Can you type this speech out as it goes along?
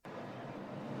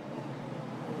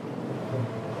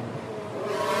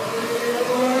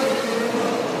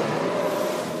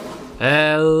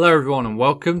Hello everyone and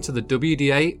welcome to the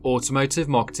WDA Automotive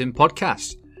Marketing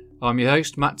Podcast. I'm your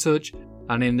host Matt Tudge,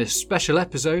 and in this special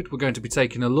episode we're going to be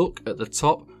taking a look at the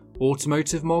top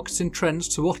automotive marketing trends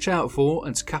to watch out for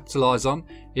and to capitalise on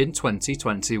in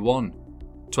 2021.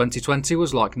 2020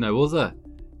 was like no other.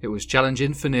 It was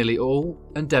challenging for nearly all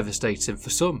and devastating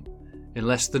for some. In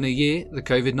less than a year, the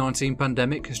COVID-19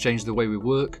 pandemic has changed the way we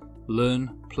work,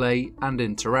 learn, play and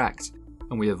interact.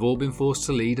 And we have all been forced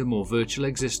to lead a more virtual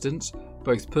existence,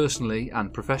 both personally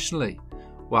and professionally.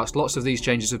 Whilst lots of these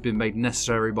changes have been made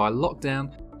necessary by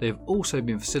lockdown, they have also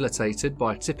been facilitated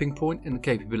by a tipping point in the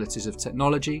capabilities of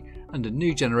technology and a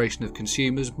new generation of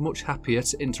consumers much happier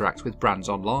to interact with brands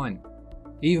online.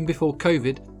 Even before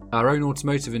COVID, our own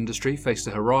automotive industry faced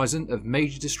a horizon of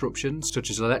major disruptions such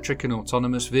as electric and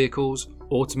autonomous vehicles,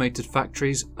 automated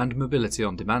factories and mobility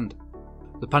on demand.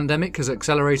 The pandemic has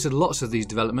accelerated lots of these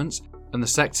developments, and the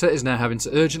sector is now having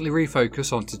to urgently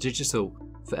refocus onto digital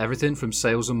for everything from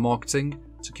sales and marketing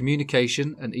to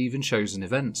communication and even shows and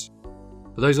events.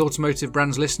 For those automotive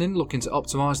brands listening looking to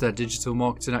optimise their digital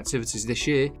marketing activities this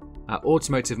year, our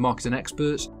automotive marketing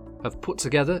experts have put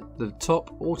together the top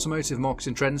automotive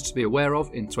marketing trends to be aware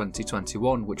of in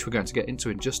 2021, which we're going to get into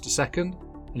in just a second.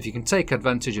 And if you can take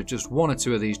advantage of just one or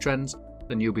two of these trends,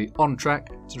 then you'll be on track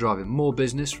to driving more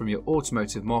business from your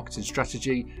automotive marketing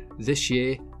strategy this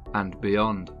year and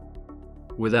beyond.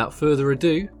 Without further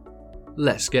ado,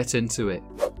 let's get into it.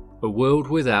 A world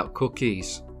without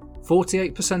cookies.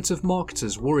 48% of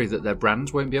marketers worry that their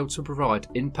brands won't be able to provide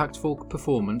impactful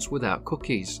performance without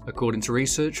cookies, according to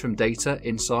research from data,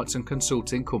 insights and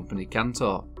consulting company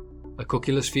Kantar. A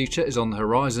cookieless future is on the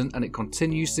horizon and it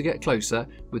continues to get closer,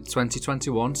 with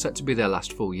 2021 set to be their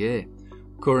last full year.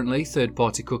 Currently,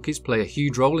 third-party cookies play a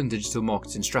huge role in digital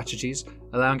marketing strategies,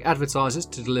 allowing advertisers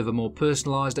to deliver more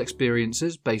personalised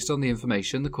experiences based on the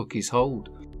information the cookies hold.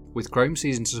 With Chrome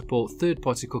ceasing to support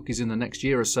third-party cookies in the next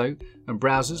year or so, and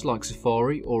browsers like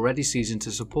Safari already ceasing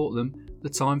to support them, the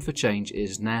time for change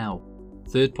is now.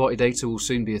 Third-party data will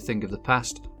soon be a thing of the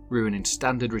past, ruining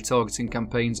standard retargeting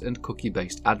campaigns and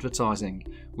cookie-based advertising.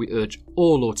 We urge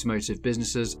all automotive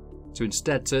businesses to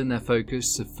instead turn their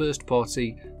focus to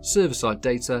first-party, server-side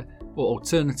data, or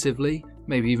alternatively,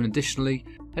 maybe even additionally,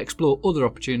 explore other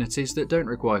opportunities that don't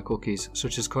require cookies,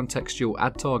 such as contextual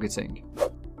ad targeting.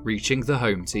 Reaching the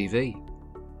home TV.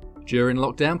 During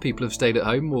lockdown, people have stayed at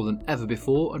home more than ever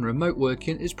before, and remote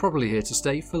working is probably here to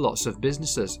stay for lots of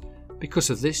businesses. Because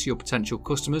of this, your potential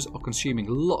customers are consuming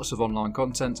lots of online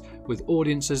content, with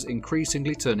audiences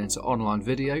increasingly turning to online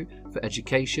video for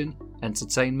education,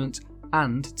 entertainment,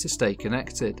 and to stay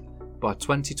connected. By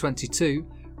 2022,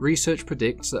 research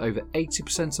predicts that over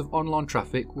 80% of online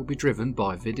traffic will be driven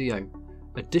by video.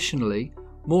 Additionally,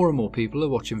 more and more people are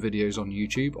watching videos on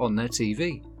YouTube on their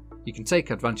TV. You can take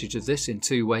advantage of this in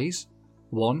two ways.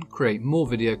 One, create more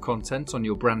video content on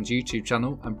your brand's YouTube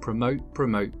channel and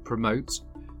promote.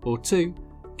 Or two,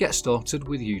 get started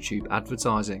with YouTube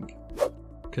advertising.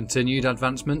 Continued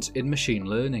advancement in machine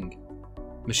learning.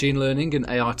 Machine learning and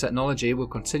AI technology will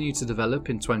continue to develop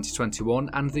in 2021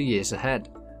 and the years ahead.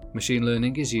 Machine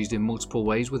learning is used in multiple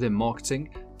ways within marketing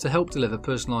to help deliver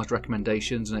personalised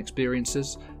recommendations and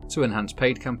experiences, to enhance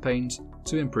paid campaigns,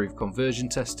 to improve conversion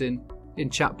testing, in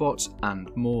chatbots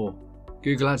and more.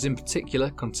 Google Ads in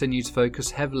particular continue to focus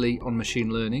heavily on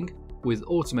machine learning with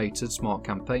automated smart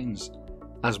campaigns.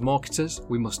 As marketers,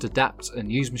 we must adapt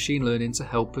and use machine learning to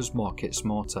help us market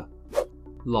smarter.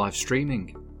 Live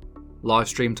streaming. Live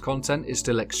streamed content is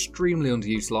still extremely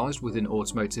underutilised within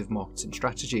automotive marketing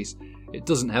strategies. It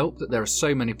doesn't help that there are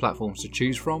so many platforms to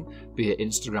choose from, be it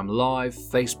Instagram Live,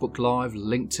 Facebook Live,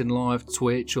 LinkedIn Live,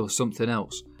 Twitch or something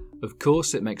else. Of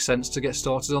course, it makes sense to get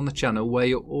started on the channel where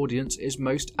your audience is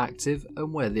most active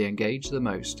and where they engage the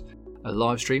most. A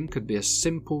live stream could be a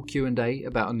simple Q&A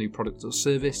about a new product or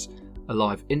service, a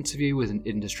live interview with an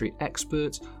industry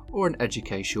expert, or an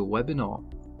educational webinar.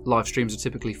 Live streams are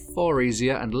typically far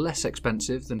easier and less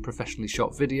expensive than professionally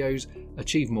shot videos,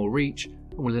 achieve more reach,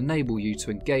 and will enable you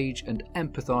to engage and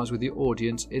empathise with your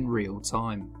audience in real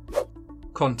time.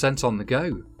 Content on the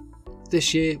go.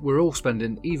 This year, we're all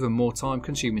spending even more time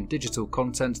consuming digital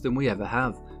content than we ever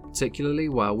have, particularly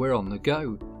while we're on the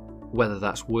go, whether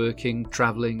that's working,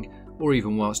 travelling, or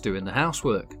even whilst doing the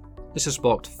housework. This has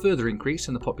sparked a further increase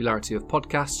in the popularity of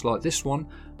podcasts like this one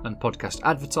and podcast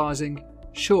advertising,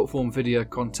 short-form video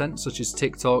content such as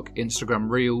TikTok, Instagram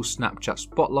Reels, Snapchat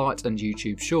Spotlight and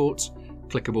YouTube Shorts,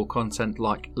 clickable content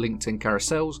like LinkedIn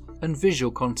carousels, and visual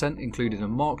content including a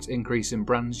marked increase in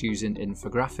brands using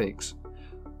infographics.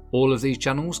 All of these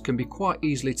channels can be quite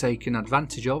easily taken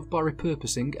advantage of by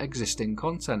repurposing existing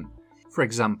content. For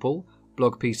example,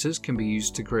 Blog pieces can be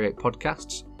used to create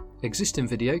podcasts. Existing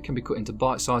video can be cut into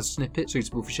bite-sized snippets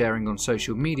suitable for sharing on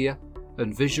social media,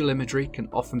 and visual imagery can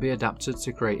often be adapted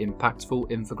to create impactful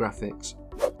infographics.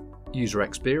 User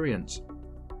experience.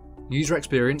 User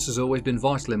experience has always been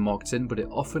vital in marketing, but it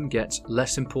often gets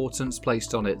less importance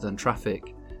placed on it than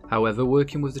traffic. However,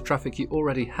 working with the traffic you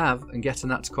already have and getting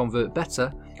that to convert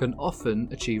better can often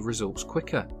achieve results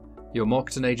quicker. Your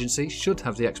marketing agency should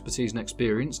have the expertise and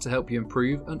experience to help you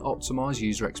improve and optimize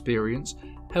user experience,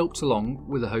 helped along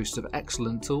with a host of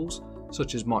excellent tools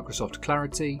such as Microsoft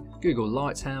Clarity, Google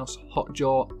Lighthouse,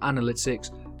 Hotjar, Analytics,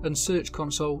 and Search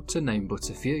Console, to name but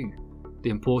a few. The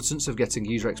importance of getting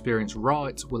user experience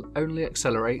right will only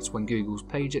accelerate when Google's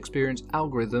page experience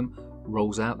algorithm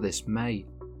rolls out this May.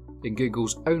 In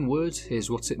Google's own words, here's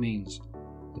what it means.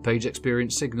 The page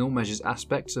experience signal measures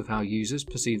aspects of how users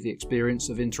perceive the experience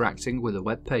of interacting with a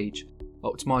web page.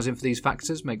 Optimizing for these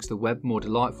factors makes the web more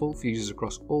delightful for users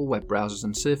across all web browsers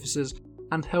and surfaces,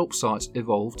 and helps sites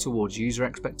evolve towards user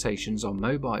expectations on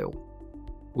mobile.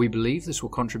 We believe this will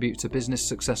contribute to business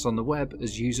success on the web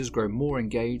as users grow more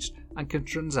engaged and can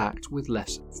transact with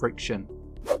less friction.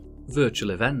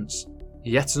 Virtual events.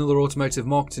 Yet another automotive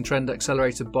marketing trend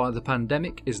accelerated by the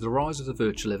pandemic is the rise of the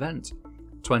virtual event.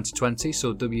 2020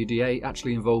 saw WDA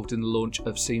actually involved in the launch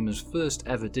of SEMA's first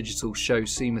ever digital show,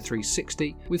 SEMA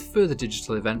 360, with further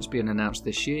digital events being announced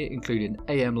this year, including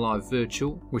AM Live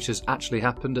Virtual, which has actually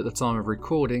happened at the time of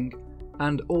recording,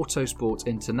 and Autosport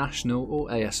International,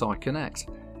 or ASI Connect.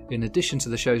 In addition to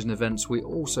the shows and events, we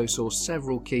also saw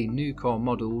several key new car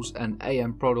models and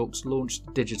AM products launched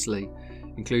digitally,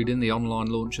 including the online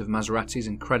launch of Maserati's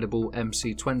incredible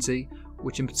MC20,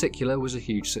 which in particular was a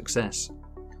huge success.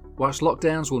 Whilst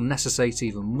lockdowns will necessitate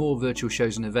even more virtual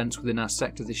shows and events within our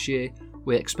sector this year,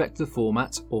 we expect the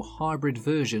format, or hybrid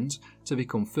versions, to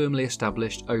become firmly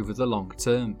established over the long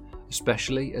term,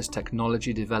 especially as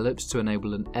technology develops to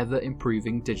enable an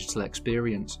ever-improving digital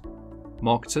experience.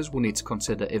 Marketers will need to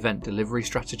consider event delivery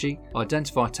strategy,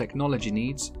 identify technology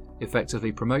needs,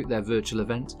 effectively promote their virtual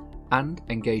event, and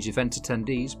engage event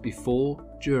attendees before,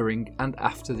 during, and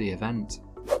after the event.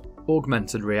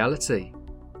 Augmented reality.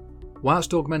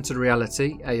 Whilst augmented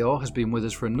reality, AR, has been with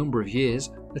us for a number of years,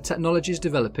 the technology is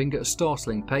developing at a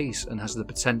startling pace and has the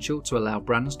potential to allow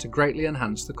brands to greatly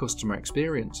enhance the customer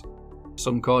experience.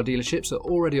 Some car dealerships are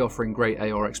already offering great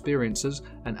AR experiences,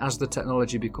 and as the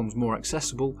technology becomes more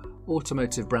accessible,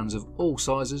 automotive brands of all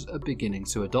sizes are beginning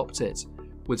to adopt it.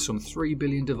 With some 3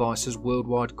 billion devices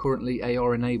worldwide currently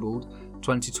AR enabled,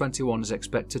 2021 is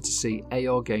expected to see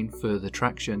AR gain further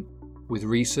traction, with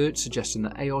research suggesting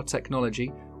that AR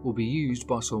technology will be used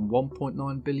by some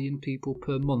 1.9 billion people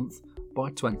per month by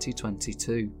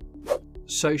 2022.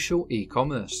 Social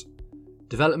e-commerce.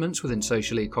 Developments within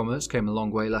social e-commerce came a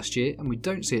long way last year, and we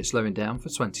don't see it slowing down for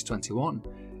 2021.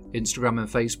 Instagram and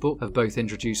Facebook have both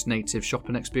introduced native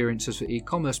shopping experiences for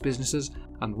e-commerce businesses,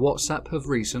 and WhatsApp have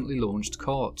recently launched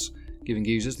carts, giving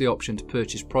users the option to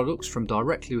purchase products from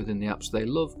directly within the apps they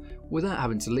love without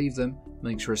having to leave them,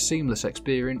 makes for a seamless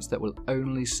experience that will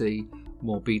only see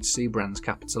more B2C brands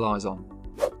capitalise on.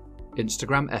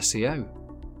 Instagram SEO.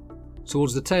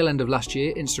 Towards the tail end of last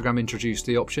year, Instagram introduced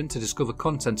the option to discover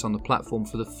content on the platform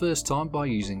for the first time by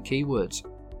using keywords.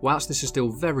 Whilst this is still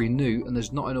very new and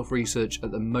there's not enough research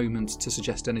at the moment to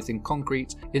suggest anything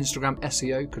concrete, Instagram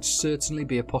SEO could certainly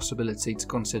be a possibility to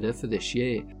consider for this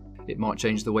year. It might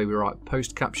change the way we write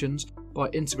post captions by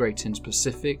integrating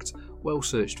specific,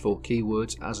 well-searched for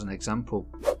keywords as an example.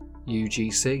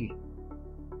 UGC.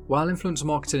 While influencer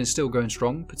marketing is still going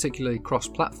strong, particularly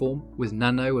cross-platform, with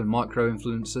nano and micro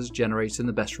influencers generating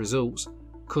the best results,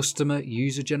 customer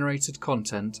user-generated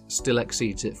content still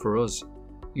exceeds it for us.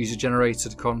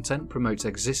 User-generated content promotes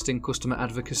existing customer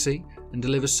advocacy and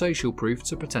delivers social proof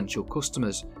to potential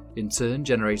customers, in turn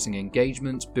generating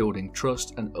engagement, building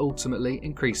trust, and ultimately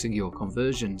increasing your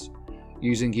conversions.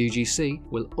 Using UGC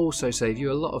will also save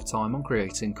you a lot of time on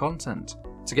creating content.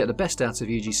 To get the best out of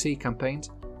UGC campaigns,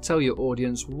 tell your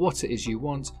audience what it is you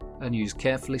want and use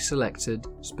carefully selected,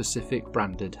 specific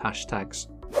branded hashtags.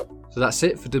 So that's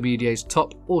it for WDA's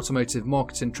top automotive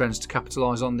marketing trends to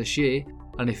capitalise on this year.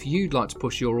 And if you'd like to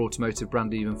push your automotive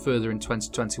brand even further in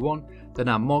 2021, then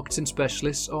our marketing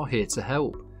specialists are here to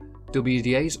help.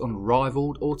 WDA's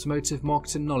unrivaled automotive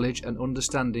marketing knowledge and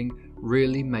understanding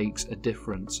really makes a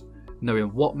difference.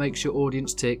 Knowing what makes your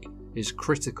audience tick is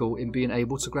critical in being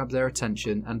able to grab their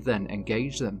attention and then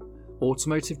engage them.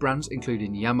 Automotive brands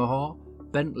including Yamaha,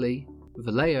 Bentley,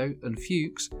 Vallejo and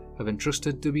Fuchs have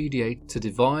entrusted WDA to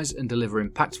devise and deliver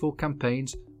impactful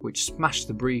campaigns which smash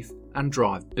the brief and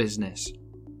drive business.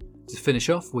 To finish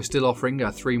off, we're still offering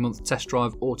our 3-month test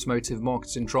drive automotive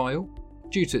marketing trial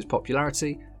due to its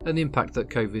popularity and the impact that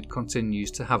COVID continues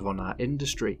to have on our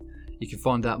industry. You can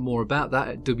find out more about that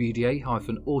at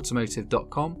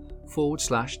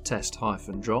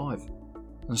wda-automotive.com/test-drive.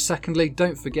 And secondly,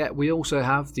 don't forget we also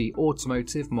have the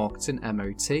Automotive Marketing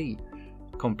MOT.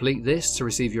 Complete this to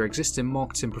receive your existing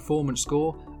marketing performance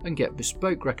score and get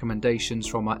bespoke recommendations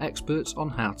from our experts on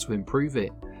how to improve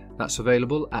it. That's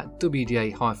available at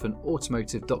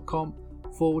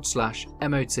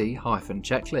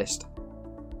wda-automotive.com/MOT-checklist.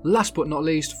 Last but not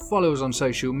least, follow us on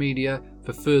social media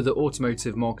for further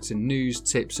automotive marketing news,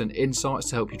 tips and insights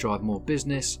to help you drive more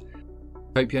business.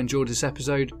 Hope you enjoyed this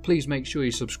episode. Please make sure you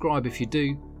subscribe if you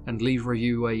do and leave a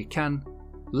review where you can.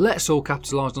 Let's all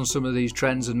capitalise on some of these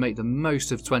trends and make the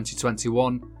most of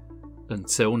 2021.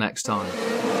 Until next time.